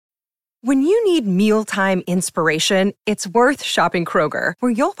When you need mealtime inspiration, it's worth shopping Kroger,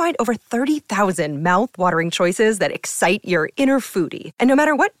 where you'll find over 30,000 mouth-watering choices that excite your inner foodie. And no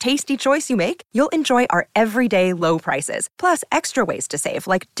matter what tasty choice you make, you'll enjoy our everyday low prices, plus extra ways to save,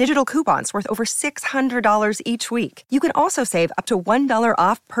 like digital coupons worth over $600 each week. You can also save up to $1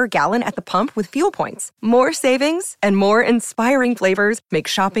 off per gallon at the pump with fuel points. More savings and more inspiring flavors make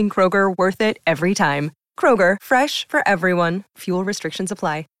shopping Kroger worth it every time. Kroger, fresh for everyone. Fuel restrictions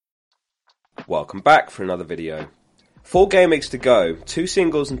apply. Welcome back for another video. 4 game weeks to go, 2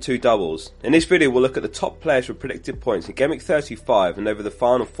 singles and 2 doubles. In this video we'll look at the top players with predicted points in Game Week 35 and over the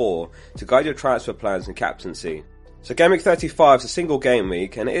final 4 to guide your transfer plans and captaincy. So Game Week 35 is a single game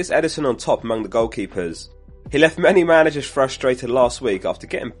week and it is Ederson on top among the goalkeepers. He left many managers frustrated last week after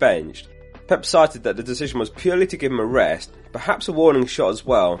getting benched. Pep cited that the decision was purely to give him a rest, perhaps a warning shot as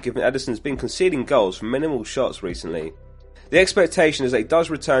well, given Ederson's been conceding goals from minimal shots recently. The expectation is that he does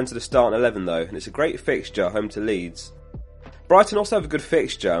return to the starting 11 though, and it's a great fixture home to Leeds. Brighton also have a good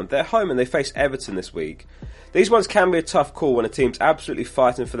fixture. They're home and they face Everton this week. These ones can be a tough call when a team's absolutely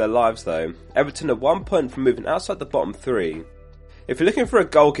fighting for their lives though. Everton are 1 point from moving outside the bottom 3. If you're looking for a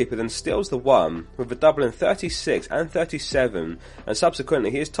goalkeeper, then Steele's the one, with a double in 36 and 37, and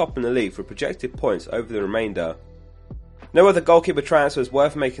subsequently he is top in the league for projected points over the remainder. No other goalkeeper transfers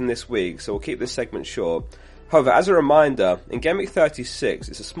worth making this week, so we'll keep this segment short. However, as a reminder, in Game Week 36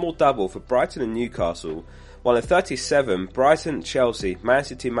 it's a small double for Brighton and Newcastle, while in 37 Brighton, Chelsea, Man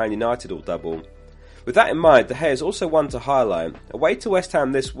City and Man United all double. With that in mind, De Gea is also one to highlight, away to West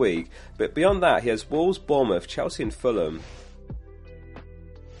Ham this week, but beyond that he has Wolves, Bournemouth, Chelsea and Fulham.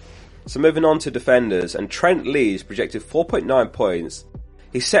 So moving on to defenders, and Trent Leeds projected 4.9 points.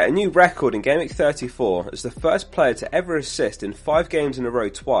 He set a new record in Game Week 34 as the first player to ever assist in 5 games in a row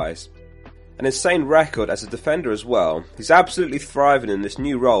twice. An insane record as a defender as well. He's absolutely thriving in this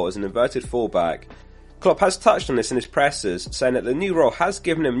new role as an inverted fullback. Klopp has touched on this in his pressers, saying that the new role has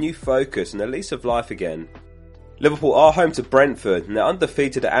given him new focus and a lease of life again. Liverpool are home to Brentford and they're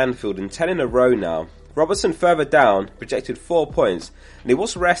undefeated at Anfield in 10 in a row now. Robertson further down, projected 4 points, and he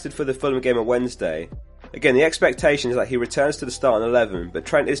was rested for the Fulham game on Wednesday. Again, the expectation is that he returns to the starting 11, but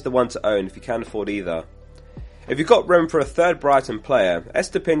Trent is the one to own if you can afford either. If you've got room for a third Brighton player,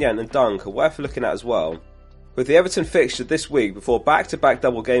 Estepinian and Dunk are worth looking at as well. With the Everton fixture this week before back-to-back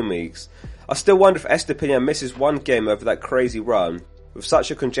double game weeks, I still wonder if Estepinian misses one game over that crazy run, with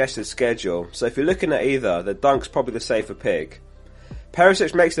such a congested schedule, so if you're looking at either, then Dunk's probably the safer pick.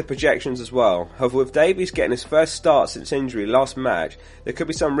 Perisic makes the projections as well, however with Davies getting his first start since injury last match, there could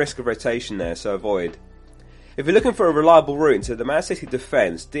be some risk of rotation there, so avoid. If you're looking for a reliable route into the Man City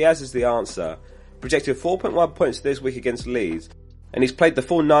defence, Diaz is the answer. Projected 4.1 points this week against Leeds, and he's played the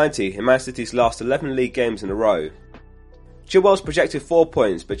full 90 in Man City's last 11 league games in a row. Chilwell's projected 4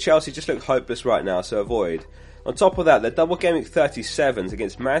 points, but Chelsea just look hopeless right now, so avoid. On top of that, they're double Game Week 37s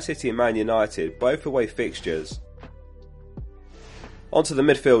against Man City and Man United, both away fixtures. On to the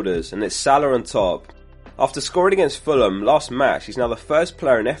midfielders, and it's Salah on top. After scoring against Fulham last match, he's now the first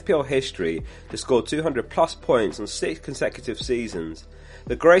player in FPL history to score 200 plus points on 6 consecutive seasons.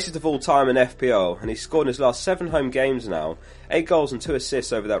 The greatest of all time in FPL, and he's scored in his last 7 home games now, 8 goals and 2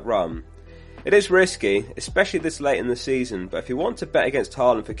 assists over that run. It is risky, especially this late in the season, but if you want to bet against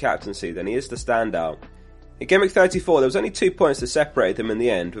Haaland for captaincy, then he is the standout. In Game Week 34 there was only 2 points that separated them in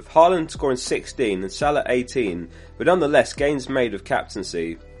the end, with Haaland scoring 16 and Salah 18, but nonetheless gains made with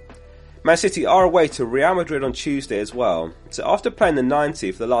captaincy. Man City are away to Real Madrid on Tuesday as well, so after playing the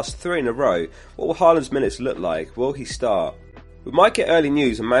 90 for the last 3 in a row, what will Haaland's minutes look like? Will he start? We might get early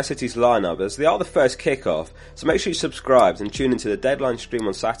news on Man City's lineup as they are the first kickoff, so make sure you subscribe and tune into the deadline stream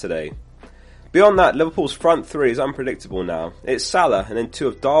on Saturday. Beyond that, Liverpool's front 3 is unpredictable now. It's Salah and then 2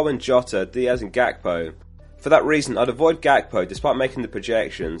 of Darwin, Jota, Diaz and Gakpo. For that reason, I'd avoid Gakpo despite making the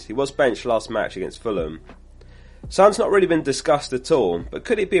projections. He was benched last match against Fulham. Son's not really been discussed at all, but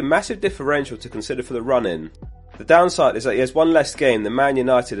could it be a massive differential to consider for the run-in? The downside is that he has one less game than Man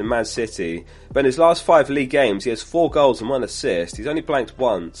United and Man City, but in his last 5 league games he has 4 goals and 1 assist. He's only blanked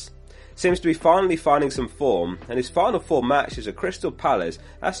once. Seems to be finally finding some form, and his final 4 matches are Crystal Palace,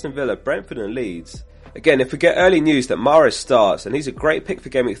 Aston Villa, Brentford and Leeds. Again, if we get early news that Mahrez starts, then he's a great pick for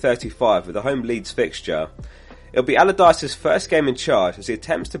Game Week 35 with a home Leeds fixture. It'll be Allardyce's first game in charge as he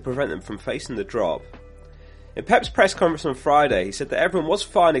attempts to prevent them from facing the drop. In Pep's press conference on Friday, he said that everyone was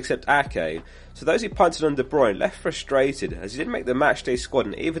fine except Ake, so those who punted on De Bruyne left frustrated as he didn't make the matchday squad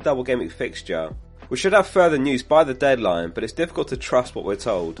in either double game week fixture. We should have further news by the deadline, but it's difficult to trust what we're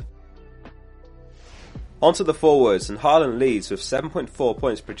told. On to the forwards, and Haaland leads with 7.4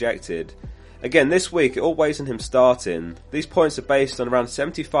 points projected. Again, this week it all weighs on him starting. These points are based on around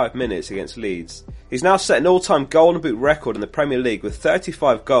 75 minutes against Leeds. He's now set an all-time Golden Boot record in the Premier League with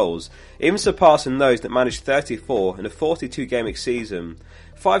 35 goals, even surpassing those that managed 34 in a 42-game season.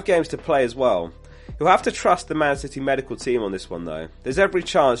 5 games to play as well. You'll have to trust the Man City medical team on this one though. There's every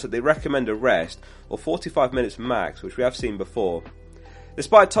chance that they recommend a rest or 45 minutes max, which we have seen before.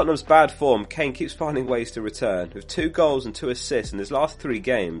 Despite Tottenham's bad form, Kane keeps finding ways to return, with 2 goals and 2 assists in his last 3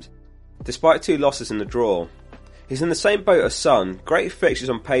 games, despite 2 losses in the draw. He's in the same boat as Son, great fixtures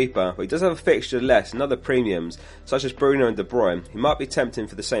on paper, but he does have a fixture less and other premiums, such as Bruno and De Bruyne, who might be tempting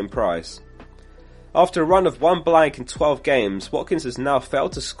for the same price. After a run of 1 blank in 12 games, Watkins has now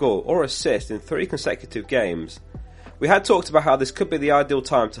failed to score or assist in 3 consecutive games. We had talked about how this could be the ideal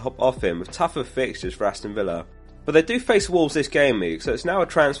time to hop off him with tougher fixtures for Aston Villa. But they do face Wolves this game week, so it's now a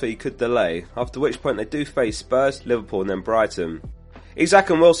transfer you could delay, after which point they do face Spurs, Liverpool and then Brighton.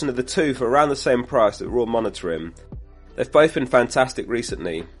 Isak and Wilson are the 2 for around the same price that we're all monitoring. They've both been fantastic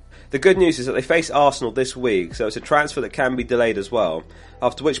recently. The good news is that they face Arsenal this week, so it's a transfer that can be delayed as well,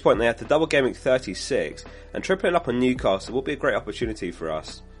 after which point they have to double game week 36, and tripling up on Newcastle will be a great opportunity for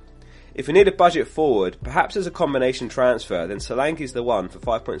us. If you need a budget forward, perhaps as a combination transfer, then Solanke's the one for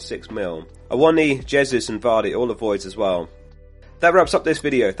 5.6 mil. Awani, Jesus and Vardy all avoids as well. That wraps up this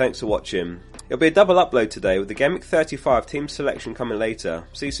video, thanks for watching. It'll be a double upload today with the Gameweek 35 team selection coming later.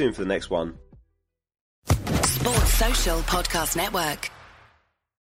 See you soon for the next one. Sports Social Podcast Network.